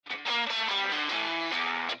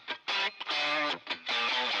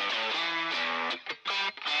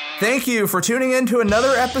Thank you for tuning in to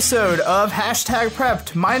another episode of Hashtag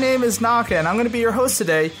Prepped. My name is Naka, and I'm going to be your host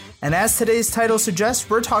today. And as today's title suggests,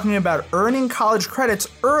 we're talking about earning college credits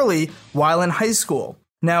early while in high school.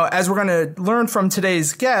 Now, as we're going to learn from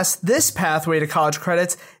today's guest, this pathway to college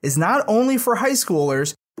credits is not only for high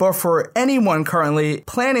schoolers, but for anyone currently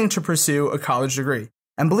planning to pursue a college degree.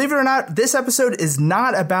 And believe it or not, this episode is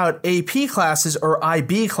not about AP classes or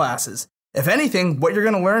IB classes. If anything, what you're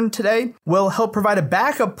going to learn today will help provide a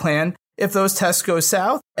backup plan if those tests go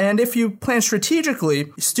south. And if you plan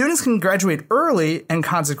strategically, students can graduate early and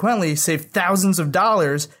consequently save thousands of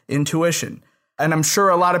dollars in tuition. And I'm sure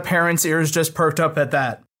a lot of parents' ears just perked up at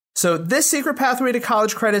that. So this secret pathway to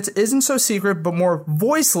college credits isn't so secret, but more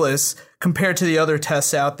voiceless compared to the other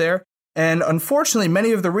tests out there. And unfortunately,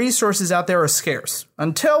 many of the resources out there are scarce.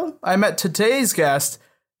 Until I met today's guest,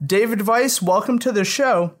 David Weiss. Welcome to the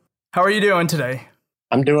show. How are you doing today?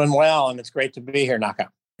 I'm doing well, and it's great to be here, Naka.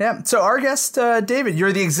 Yeah. So our guest, David,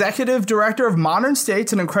 you're the executive director of Modern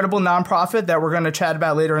States, an incredible nonprofit that we're going to chat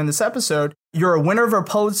about later in this episode. You're a winner of a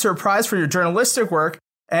Pulitzer Prize for your journalistic work,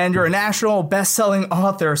 and you're a national best-selling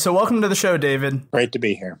author. So welcome to the show, David. Great to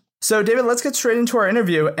be here. So, David, let's get straight into our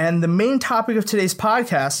interview. And the main topic of today's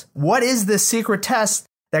podcast, what is this secret test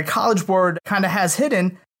that College Board kind of has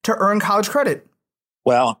hidden to earn college credit?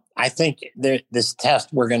 Well, I think this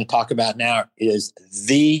test we're going to talk about now is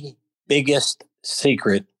the biggest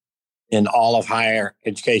secret in all of higher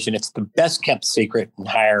education. It's the best kept secret in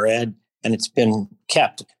higher ed, and it's been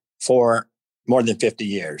kept for more than 50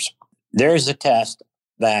 years. There's a test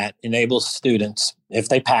that enables students, if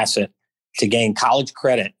they pass it, to gain college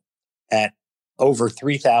credit at over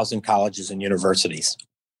 3,000 colleges and universities.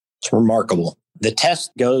 It's remarkable. The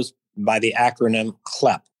test goes by the acronym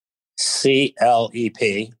CLEP,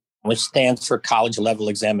 C-L-E-P, which stands for College Level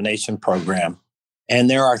Examination Program. And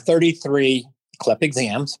there are 33 CLEP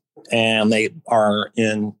exams, and they are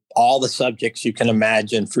in all the subjects you can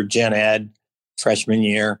imagine for gen ed, freshman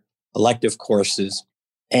year, elective courses.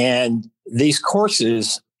 And these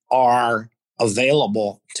courses are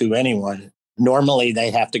available to anyone. Normally,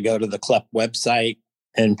 they have to go to the CLEP website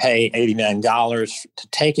and pay $89 to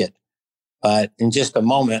take it. But in just a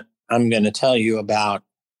moment, I'm going to tell you about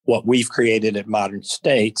what we've created at Modern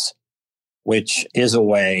States, which is a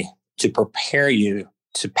way to prepare you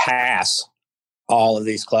to pass all of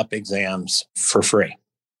these CLEP exams for free.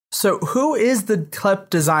 So who is the CLEP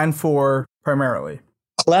designed for primarily?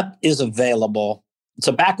 CLEP is available. It's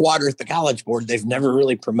a backwater at the College Board. They've never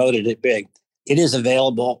really promoted it big. It is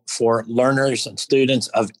available for learners and students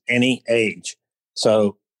of any age.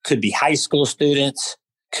 So could be high school students,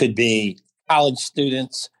 could be college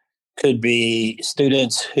students, could be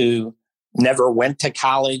students who never went to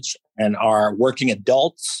college and are working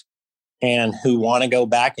adults and who want to go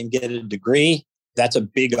back and get a degree. That's a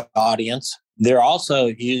big audience. They're also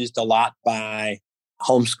used a lot by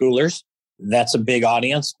homeschoolers. That's a big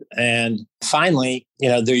audience. And finally,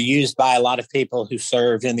 they're used by a lot of people who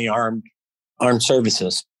serve in the armed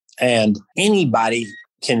services. And anybody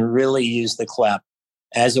can really use the CLEP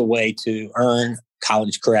as a way to earn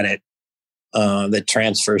college credit that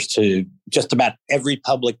transfers to just about every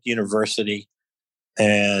public university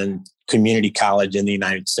and community college in the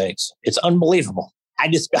United States. It's unbelievable. I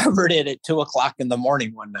discovered it at 2:00 in the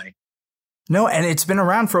morning one night. No, and it's been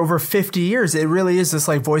around for over 50 years. It really is this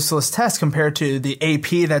voiceless test compared to the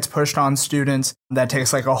AP that's pushed on students. That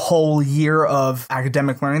takes a whole year of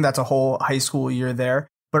academic learning. That's a whole high school year there.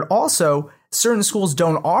 But also, certain schools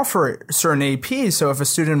don't offer certain APs. So if a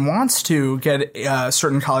student wants to get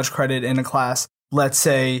certain college credit in a class, let's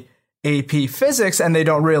say AP physics, and they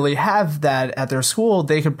don't really have that at their school,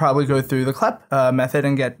 they could probably go through the CLEP method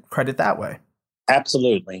and get credit that way.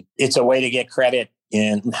 Absolutely. It's a way to get credit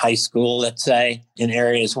in high school, let's say, in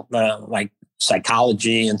areas like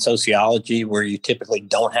psychology and sociology, where you typically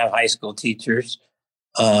don't have high school teachers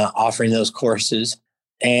offering those courses.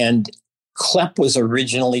 And CLEP was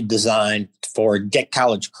originally designed for get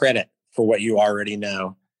college credit for what you already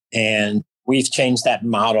know. And we've changed that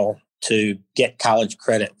model to get college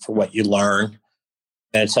credit for what you learn.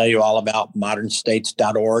 And I'll tell you all about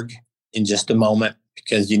modernstates.org in just a moment,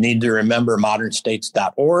 because you need to remember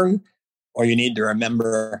modernstates.org, or you need to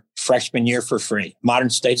remember freshman year for free. Modern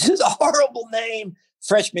States is a horrible name.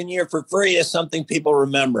 Freshman year for free is something people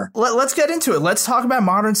remember. Let's get into it. Let's talk about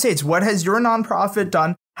Modern States. What has your nonprofit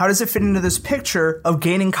done? How does it fit into this picture of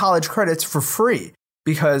gaining college credits for free?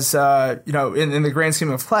 Because, in the grand scheme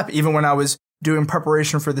of CLEP, even when I was doing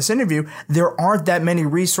preparation for this interview, there aren't that many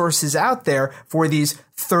resources out there for these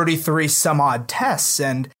 33 some odd tests.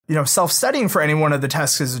 And, self-studying for any one of the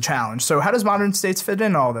tests is a challenge. So how does Modern States fit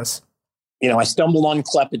in all this? I stumbled on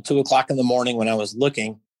CLEP at 2:00 in the morning when I was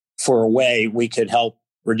looking for a way we could help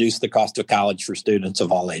reduce the cost of college for students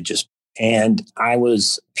of all ages. And I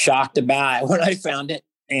was shocked about it when I found it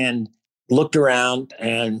and looked around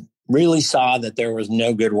and really saw that there was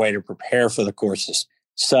no good way to prepare for the courses.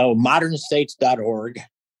 So modernstates.org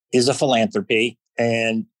is a philanthropy,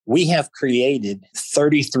 and we have created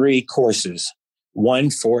 33 courses, one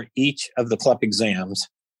for each of the CLEP exams.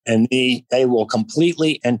 And they will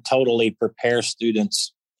completely and totally prepare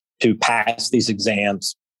students to pass these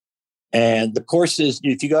exams. And the courses,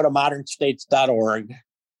 if you go to modernstates.org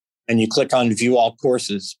and you click on view all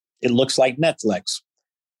courses, it looks like Netflix.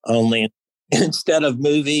 Only instead of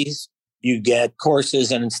movies, you get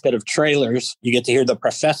courses, and instead of trailers, you get to hear the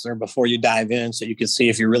professor before you dive in, so you can see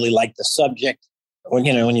if you really like the subject when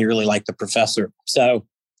you really like the professor. So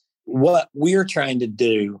what we're trying to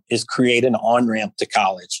do is create an on-ramp to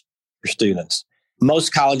college for students.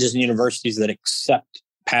 Most colleges and universities that accept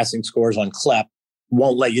passing scores on CLEP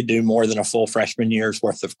won't let you do more than a full freshman year's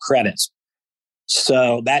worth of credits.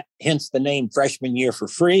 So that hence the name freshman year for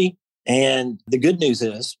free. And the good news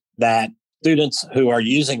is that students who are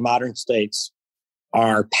using Modern States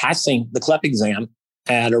are passing the CLEP exam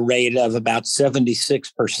at a rate of about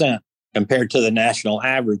 76% compared to the national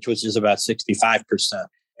average, which is about 65%.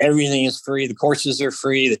 Everything is free. The courses are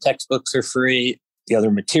free. The textbooks are free. The other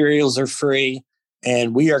materials are free.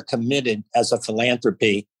 And we are committed as a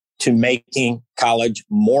philanthropy to making college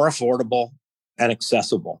more affordable and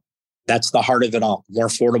accessible. That's the heart of it all, more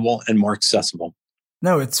affordable and more accessible.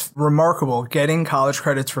 No, it's remarkable. Getting college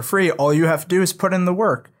credits for free, all you have to do is put in the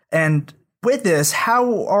work. And with this,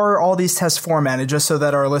 how are all these tests formatted, just so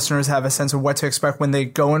that our listeners have a sense of what to expect when they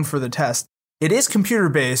go in for the test? It is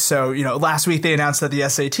computer-based, so, last week they announced that the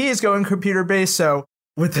SAT is going computer-based, so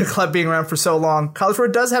with the CLEP being around for so long, College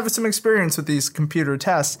Board does have some experience with these computer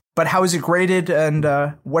tests. But how is it graded, and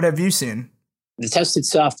what have you seen? The test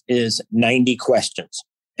itself is 90 questions,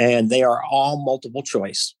 and they are all multiple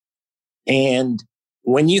choice. And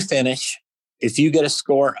when you finish, if you get a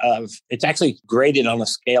score of, it's actually graded on a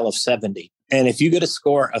scale of 70. And if you get a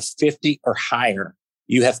score of 50 or higher,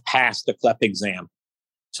 you have passed the CLEP exam.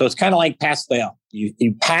 So it's kind of like pass-fail.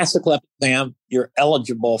 You pass the CLEP exam, you're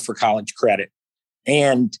eligible for college credit.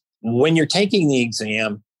 And when you're taking the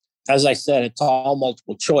exam, as I said, it's all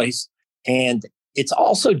multiple choice. And it's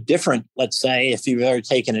also different, let's say, if you've ever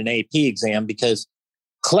taken an AP exam, because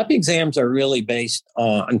CLEP exams are really based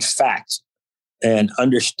on facts and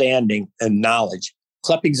understanding and knowledge.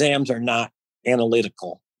 CLEP exams are not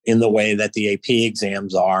analytical in the way that the AP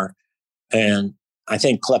exams are. And I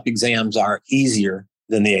think CLEP exams are easier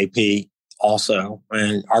than the AP also.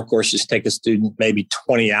 And our courses take a student maybe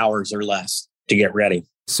 20 hours or less to get ready.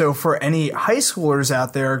 So for any high schoolers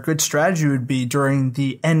out there, a good strategy would be during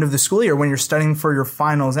the end of the school year when you're studying for your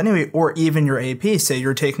finals anyway, or even your AP. Say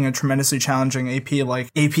you're taking a tremendously challenging AP like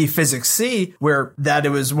AP Physics C, where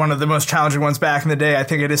it was one of the most challenging ones back in the day. I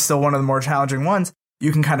think it is still one of the more challenging ones.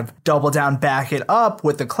 You can kind of double down, back it up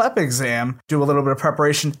with the CLEP exam, do a little bit of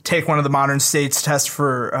preparation, take one of the Modern States tests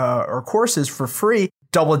for or courses for free,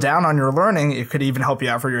 double down on your learning. It could even help you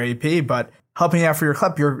out for your AP, but helping you out for your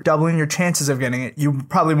CLEP, you're doubling your chances of getting it. You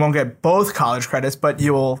probably won't get both college credits, but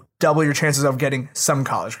you'll double your chances of getting some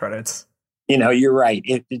college credits. You're right.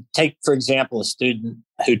 Take, for example, a student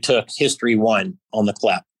who took History 1 on the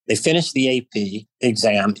CLEP. They finished the AP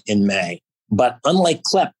exam in May. But unlike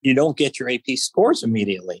CLEP, you don't get your AP scores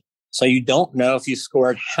immediately. So you don't know if you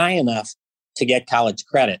scored high enough to get college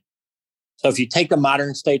credit. So if you take a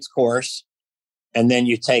Modern States course and then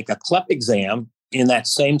you take a CLEP exam in that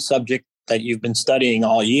same subject that you've been studying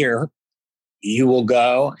all year, you will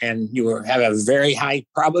go and you will have a very high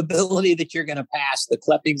probability that you're going to pass the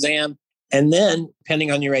CLEP exam. And then,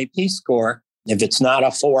 depending on your AP score, if it's not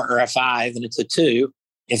a 4 or a 5 and it's a 2,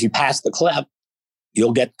 if you pass the CLEP,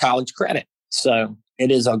 you'll get college credit. So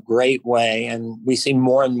it is a great way. And we see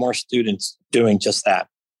more and more students doing just that.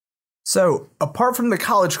 So apart from the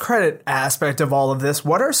college credit aspect of all of this,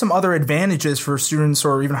 what are some other advantages for students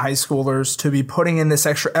or even high schoolers to be putting in this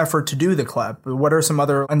extra effort to do the CLEP? What are some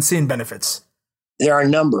other unseen benefits? There are a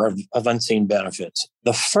number of unseen benefits.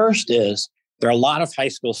 The first is there are a lot of high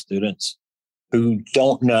school students who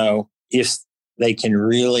don't know if they can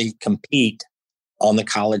really compete on the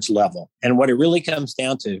college level. And what it really comes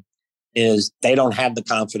down to is they don't have the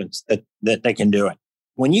confidence that they can do it.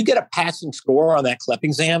 When you get a passing score on that CLEP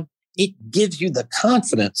exam, it gives you the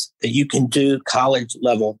confidence that you can do college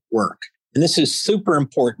level work. And this is super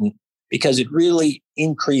important because it really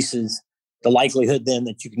increases the likelihood then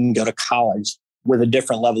that you can go to college with a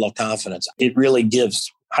different level of confidence. It really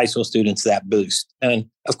gives high school students that boost. And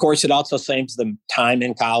of course, it also saves them time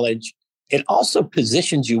in college. It also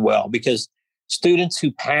positions you well because students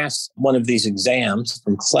who pass one of these exams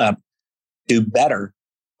from CLEP do better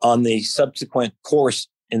on the subsequent course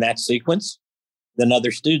in that sequence than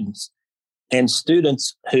other students. And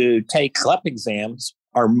students who take CLEP exams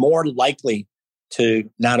are more likely to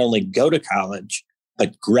not only go to college,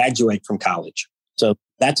 but graduate from college. So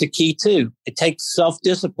that's a key too. It takes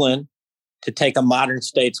self-discipline to take a modern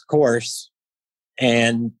states course.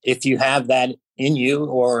 And if you have that in you,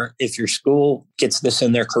 or if your school gets this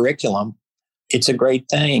in their curriculum, it's a great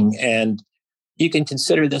thing. And you can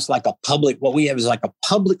consider this like what we have is like a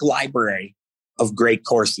public library of great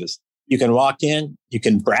courses. You can walk in, you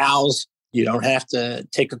can browse. You don't have to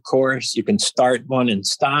take a course. You can start one and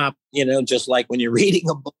stop, just like when you're reading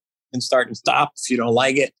a book, you can start and stop if you don't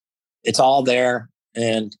like it. It's all there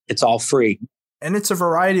and it's all free. And it's a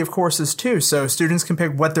variety of courses too. So students can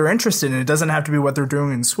pick what they're interested in. It doesn't have to be what they're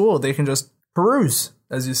doing in school. They can just peruse,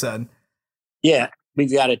 as you said. Yeah,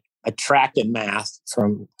 we've got a track in math,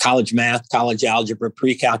 from college math, college algebra,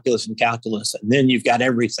 pre-calculus and calculus. And then you've got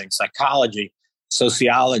everything: psychology,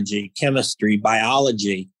 sociology, chemistry,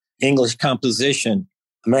 biology, English composition,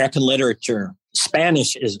 American literature.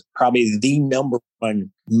 Spanish is probably the number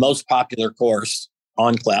one most popular course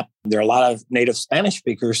on CLEP. There are a lot of native Spanish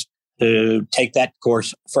speakers who take that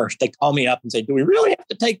course first. They call me up and say, do we really have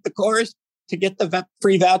to take the course to get the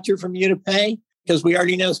free voucher from you to pay? Because we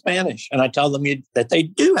already know Spanish. And I tell them that they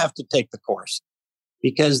do have to take the course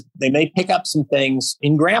because they may pick up some things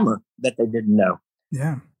in grammar that they didn't know.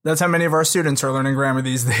 Yeah, that's how many of our students are learning grammar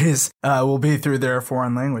these days, will be through their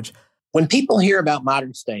foreign language. When people hear about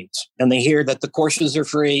modern states and they hear that the courses are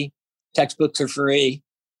free, textbooks are free,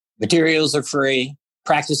 materials are free,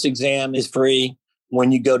 practice exam is free.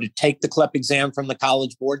 When you go to take the CLEP exam from the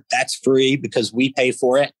College Board, that's free because we pay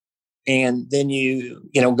for it. And then you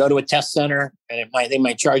go to a test center and they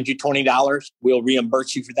might charge you $20. We'll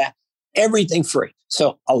reimburse you for that. Everything free.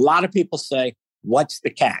 So a lot of people say, what's the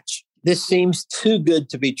catch? This seems too good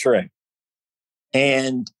to be true.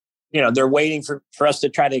 And, they're waiting for us to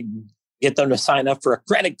try to get them to sign up for a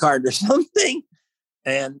credit card or something.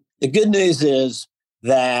 And the good news is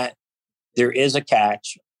that there is a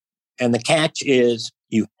catch. And the catch is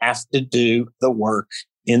you have to do the work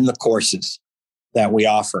in the courses that we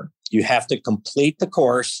offer. You have to complete the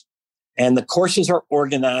course, and the courses are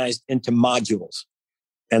organized into modules.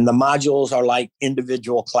 And the modules are like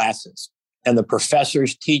individual classes, and the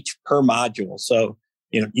professors teach per module. So,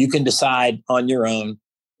 you can decide on your own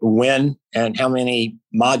when and how many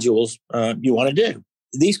modules you want to do.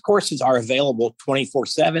 These courses are available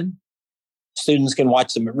 24/7. Students can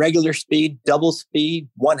watch them at regular speed, double speed,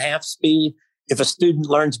 1/2 speed. If a student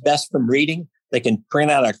learns best from reading, they can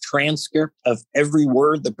print out a transcript of every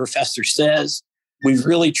word the professor says. We've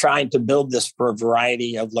really tried to build this for a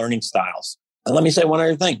variety of learning styles. And let me say one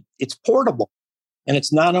other thing. It's portable. And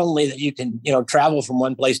it's not only that you can, travel from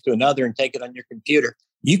one place to another and take it on your computer.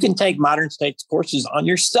 You can take modern states courses on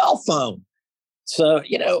your cell phone. So,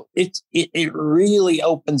 it really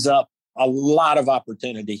opens up a lot of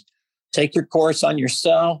opportunity. Take your course on your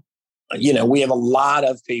cell. We have a lot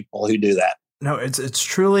of people who do that. No, it's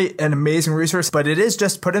truly an amazing resource, but it is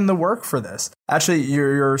just put in the work for this. Actually,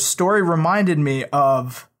 your story reminded me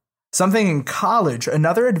of something in college.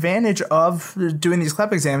 Another advantage of doing these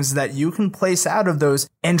CLEP exams is that you can place out of those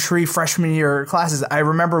entry freshman year classes. I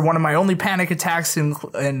remember one of my only panic attacks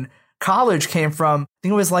in college came from, I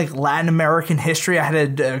think it was like Latin American history. I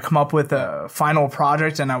had to come up with a final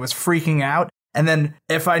project and I was freaking out. And then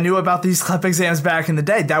if I knew about these CLEP exams back in the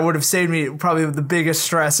day, that would have saved me probably the biggest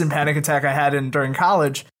stress and panic attack I had during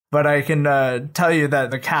college. But I can tell you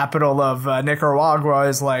that the capital of Nicaragua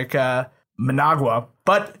is like Managua.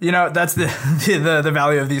 But, that's the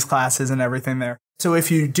value of these classes and everything there. So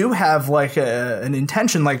if you do have like an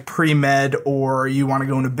intention like pre-med or you want to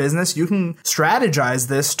go into business, you can strategize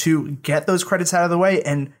this to get those credits out of the way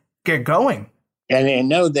and get going. And I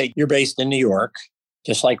know that you're based in New York,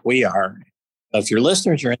 just like we are. If your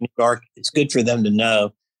listeners are in New York, it's good for them to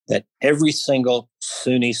know that every single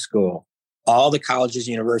SUNY school, all the colleges,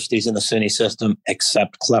 universities in the SUNY system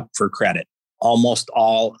accept CLEP for credit. Almost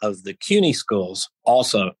all of the CUNY schools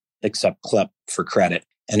also accept CLEP for credit.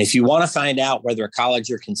 And if you want to find out whether a college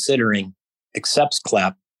you're considering accepts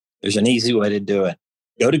CLEP, there's an easy way to do it.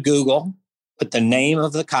 Go to Google, put the name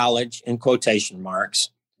of the college in quotation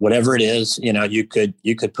marks. Whatever it is, you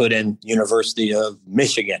could put in University of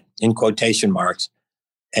Michigan in quotation marks,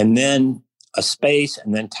 and then a space,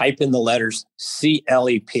 and then type in the letters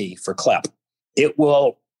CLEP for CLEP. It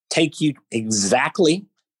will take you exactly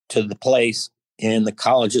to the place in the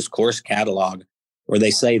college's course catalog where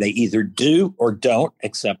they say they either do or don't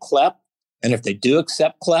accept CLEP. And if they do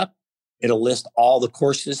accept CLEP, it'll list all the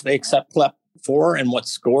courses they accept CLEP for and what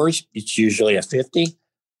scores. It's usually a 50.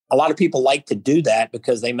 A lot of people like to do that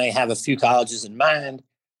because they may have a few colleges in mind.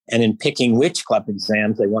 And in picking which CLEP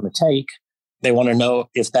exams they want to take, they want to know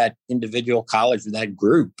if that individual college or that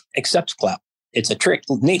group accepts CLEP. It's a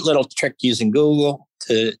neat little trick using Google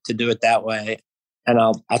to do it that way. And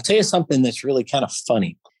I'll tell you something that's really kind of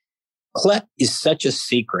funny. CLEP is such a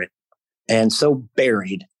secret and so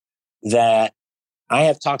buried that I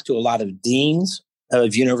have talked to a lot of deans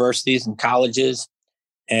of universities and colleges,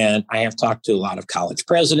 and I have talked to a lot of college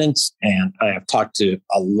presidents, and I have talked to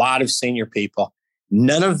a lot of senior people.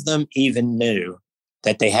 None of them even knew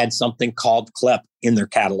that they had something called CLEP in their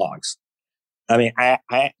catalogs. I mean,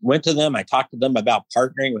 I went to them, I talked to them about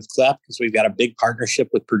partnering with CLEP because we've got a big partnership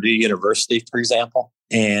with Purdue University, for example.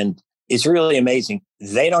 And it's really amazing.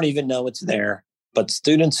 They don't even know it's there, but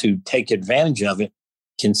students who take advantage of it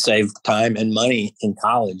can save time and money in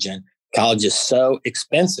college. And college is so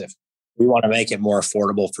expensive. We want to make it more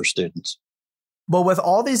affordable for students. Well, with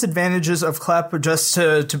all these advantages of CLEP, just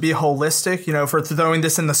to be holistic, for throwing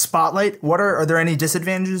this in the spotlight, are there any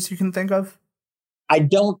disadvantages you can think of? I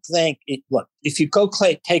don't think look, if you go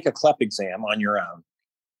take a CLEP exam on your own,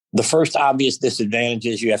 the first obvious disadvantage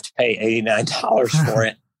is you have to pay $89 for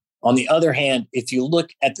it. On the other hand, if you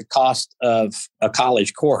look at the cost of a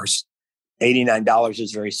college course, $89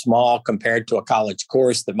 is very small compared to a college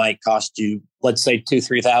course that might cost you, let's say,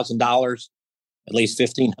 $2,000, $3,000, at least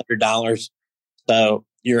 $1,500. So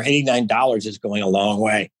your $89 is going a long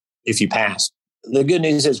way if you pass. The good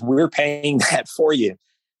news is we're paying that for you.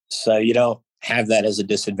 So you don't have that as a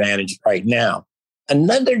disadvantage right now.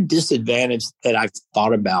 Another disadvantage that I've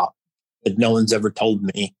thought about that no one's ever told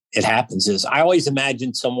me it happens is I always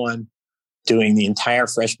imagine someone doing the entire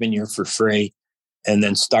freshman year for free and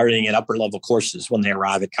then starting at upper level courses when they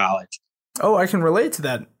arrive at college. Oh, I can relate to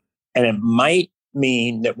that. And it might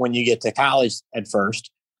mean that when you get to college at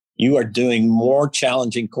first, you are doing more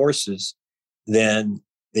challenging courses than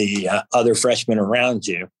the other freshmen around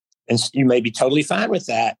you. And you may be totally fine with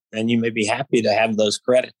that. And you may be happy to have those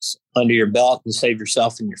credits under your belt and save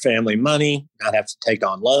yourself and your family money, not have to take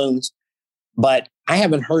on loans. But I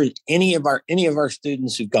haven't heard any of our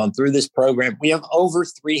students who've gone through this program. We have over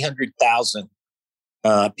 300,000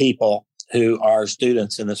 people who are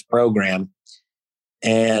students in this program.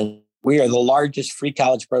 And we are the largest free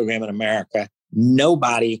college program in America.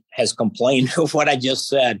 Nobody has complained of what I just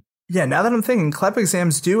said. Yeah, now that I'm thinking, CLEP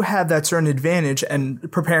exams do have that certain advantage, and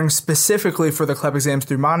preparing specifically for the CLEP exams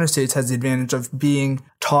through Modern States has the advantage of being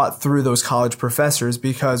taught through those college professors,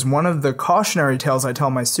 because one of the cautionary tales I tell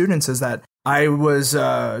my students is that I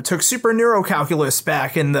took super neurocalculus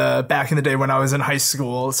back in the day when I was in high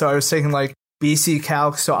school. So I was taking like BC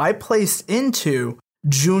Calc. So I placed into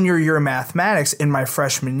junior year mathematics in my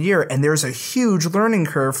freshman year, and there's a huge learning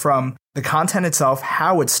curve from the content itself,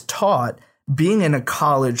 how it's taught, being in a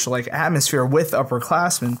college like atmosphere with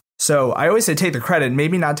upperclassmen. So I always say take the credit,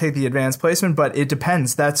 maybe not take the advanced placement, but it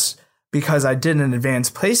depends. That's because I did an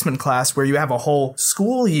advanced placement class where you have a whole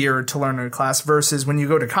school year to learn in a class versus when you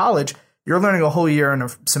go to college, you're learning a whole year in a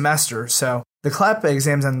semester. So the CLEP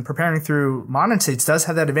exams and preparing through Modern States does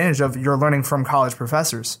have that advantage of you're learning from college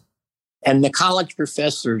professors. And the college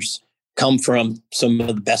professors come from some of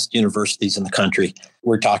the best universities in the country.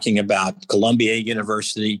 We're talking about Columbia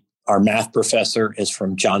University. Our math professor is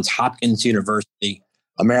from Johns Hopkins University,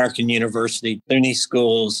 American University, SUNY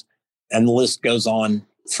schools, and the list goes on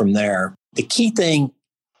from there. The key thing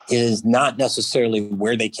is not necessarily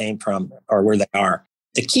where they came from or where they are.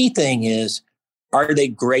 The key thing is, are they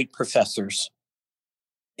great professors?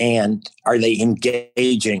 And are they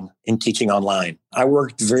engaging in teaching online? I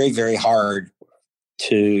worked very, very hard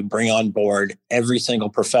to bring on board every single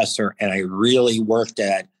professor, and I really worked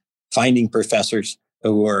at finding professors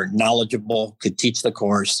who were knowledgeable, could teach the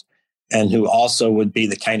course, and who also would be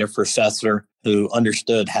the kind of professor who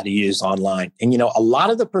understood how to use online. And, a lot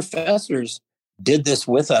of the professors did this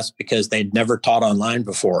with us because they'd never taught online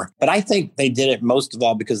before. But I think they did it most of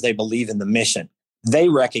all because they believe in the mission. They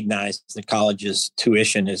recognize that college's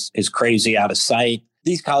tuition is crazy out of sight.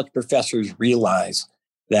 These college professors realize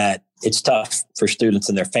that it's tough for students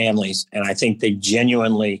and their families. And I think they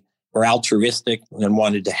genuinely were altruistic and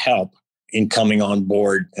wanted to help in coming on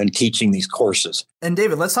board and teaching these courses. And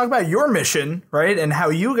David, let's talk about your mission, right? And how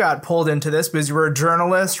you got pulled into this, because you were a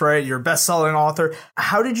journalist, right? You're a best-selling author.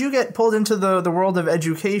 How did you get pulled into the world of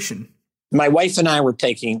education? My wife and I were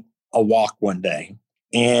taking a walk one day,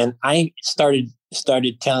 and I started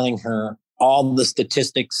telling her all the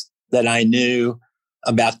statistics that I knew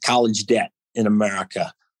about college debt in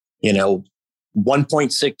America. You know,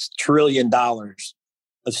 $1.6 trillion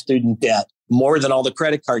of student debt, more than all the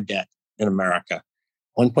credit card debt in America,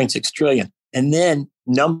 1.6 trillion. And then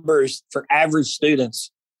numbers for average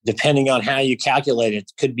students, depending on how you calculate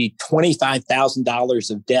it, could be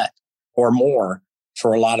 $25,000 of debt or more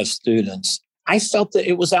for a lot of students. I felt that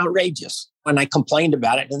it was outrageous when I complained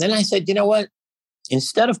about it. And then I said, you know what?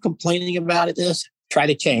 Instead of complaining about it, try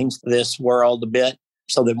to change this world a bit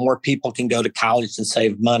so that more people can go to college and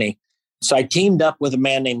save money. So I teamed up with a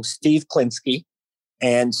man named Steve Klinsky,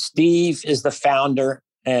 and Steve is the founder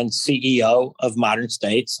and CEO of Modern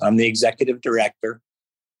States. I'm the executive director.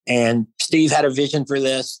 And Steve had a vision for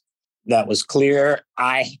this that was clear.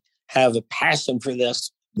 I have a passion for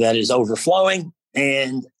this that is overflowing.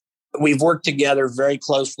 And we've worked together very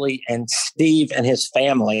closely. And Steve and his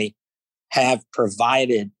family have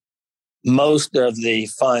provided most of the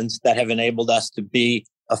funds that have enabled us to be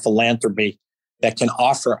a philanthropy that can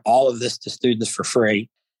offer all of this to students for free.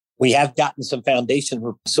 We have gotten some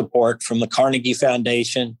foundation support from the Carnegie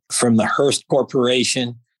Foundation, from the Hearst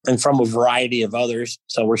Corporation, and from a variety of others.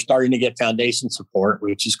 So we're starting to get foundation support,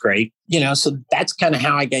 which is great. So that's kind of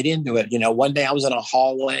how I got into it. One day I was in a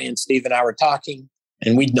hallway and Steve and I were talking,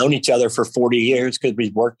 and we'd known each other for 40 years because we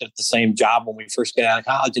worked at the same job when we first got out of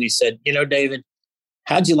college. And he said, David,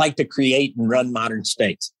 how'd you like to create and run Modern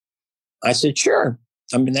States? I said, sure.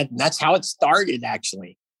 I mean, that's how it started,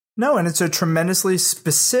 actually. No, and it's a tremendously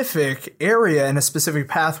specific area and a specific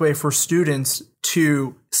pathway for students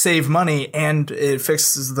to save money, and it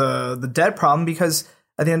fixes the debt problem because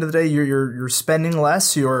at the end of the day, you're spending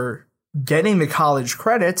less, you're getting the college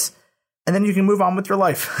credits, and then you can move on with your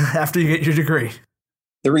life after you get your degree.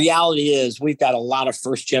 The reality is we've got a lot of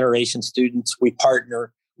first-generation students. We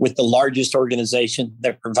partner with the largest organization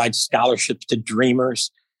that provides scholarships to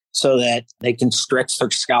dreamers so that they can stretch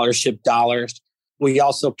their scholarship dollars. We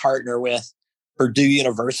also partner with Purdue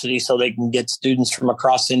University so they can get students from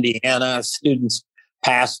across Indiana. Students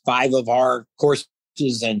pass 5 of our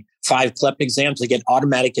courses and 5 CLEP exams. They get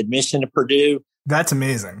automatic admission to Purdue. That's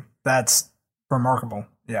amazing. That's remarkable.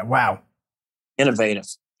 Yeah. Wow. Innovative.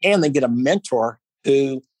 And they get a mentor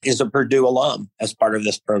who is a Purdue alum as part of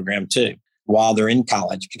this program too, while they're in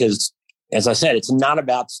college. Because as I said, it's not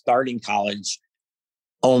about starting college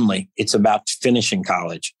only. It's about finishing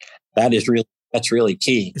college. That's really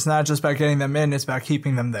key. It's not just about getting them in, it's about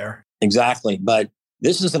keeping them there. Exactly. But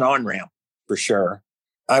this is an on-ramp for sure.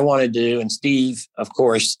 I want to do, and Steve, of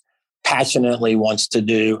course, passionately wants to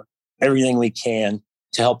do everything we can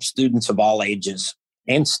to help students of all ages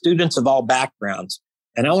and students of all backgrounds.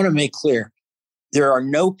 And I want to make clear, there are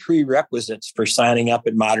no prerequisites for signing up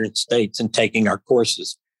at Modern States and taking our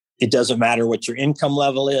courses. It doesn't matter what your income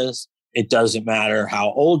level is. It doesn't matter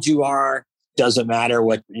how old you are. Doesn't matter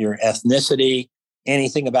what your ethnicity,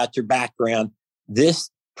 anything about your background. This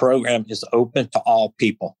program is open to all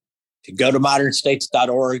people. If you go to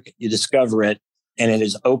modernstates.org, you discover it, and it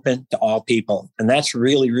is open to all people. And that's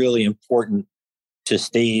really, really important to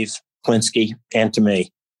Steve Klinsky and to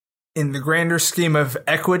me. In the grander scheme of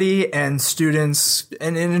equity and students,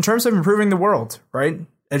 and in terms of improving the world, right?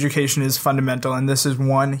 Education is fundamental, and this is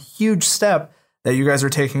one huge step that you guys are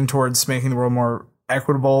taking towards making the world more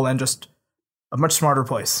equitable and just a much smarter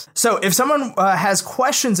place. So if someone has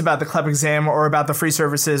questions about the CLEP exam or about the free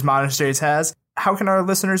services Modern States has, how can our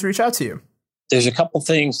listeners reach out to you? There's a couple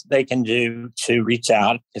things they can do to reach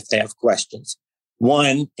out if they have questions.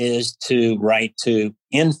 One is to write to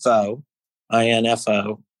info,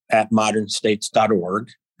 I-N-F-O, at modernstates.org.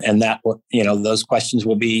 And that, those questions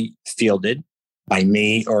will be fielded by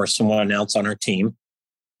me or someone else on our team.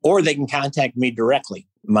 Or they can contact me directly.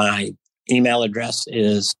 My email address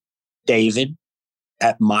is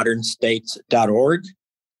david@modernstates.org.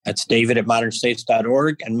 That's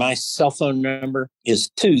david@modernstates.org. And my cell phone number is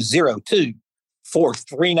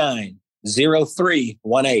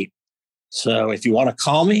 202-439-0318. So if you want to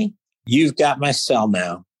call me, you've got my cell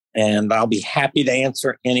now, and I'll be happy to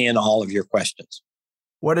answer any and all of your questions.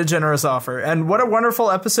 What a generous offer. And what a wonderful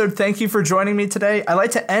episode. Thank you for joining me today. I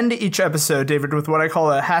like to end each episode, David, with what I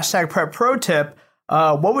call a hashtag prep pro tip.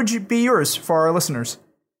 What would be yours for our listeners?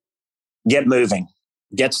 Get moving,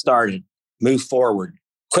 get started, move forward,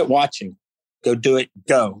 quit watching, go do it,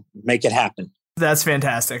 go make it happen. That's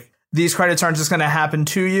fantastic. These credits aren't just going to happen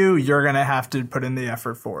to you. You're going to have to put in the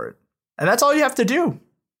effort for it. And that's all you have to do.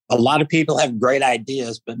 A lot of people have great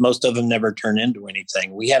ideas, but most of them never turn into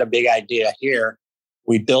anything. We had a big idea here.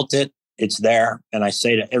 We built it. It's there. And I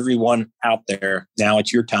say to everyone out there, now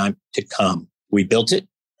it's your time to come. We built it.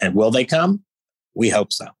 And will they come? We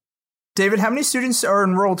hope so. David, how many students are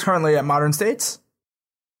enrolled currently at Modern States?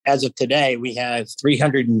 As of today, we have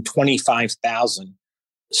 325,000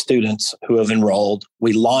 students who have enrolled.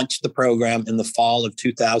 We launched the program in the fall of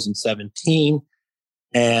 2017,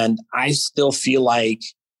 and I still feel like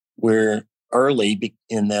we're early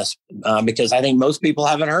in this because I think most people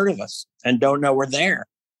haven't heard of us and don't know we're there.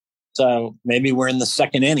 So maybe we're in the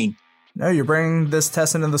second inning. No, you're bringing this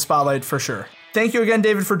test into the spotlight for sure. Thank you again,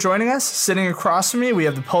 David, for joining us. Sitting across from me, we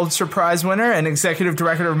have the Pulitzer Prize winner and Executive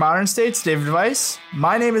Director of Modern States, David Weiss.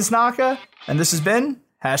 My name is Naka, and this has been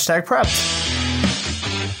Hashtag Prepped.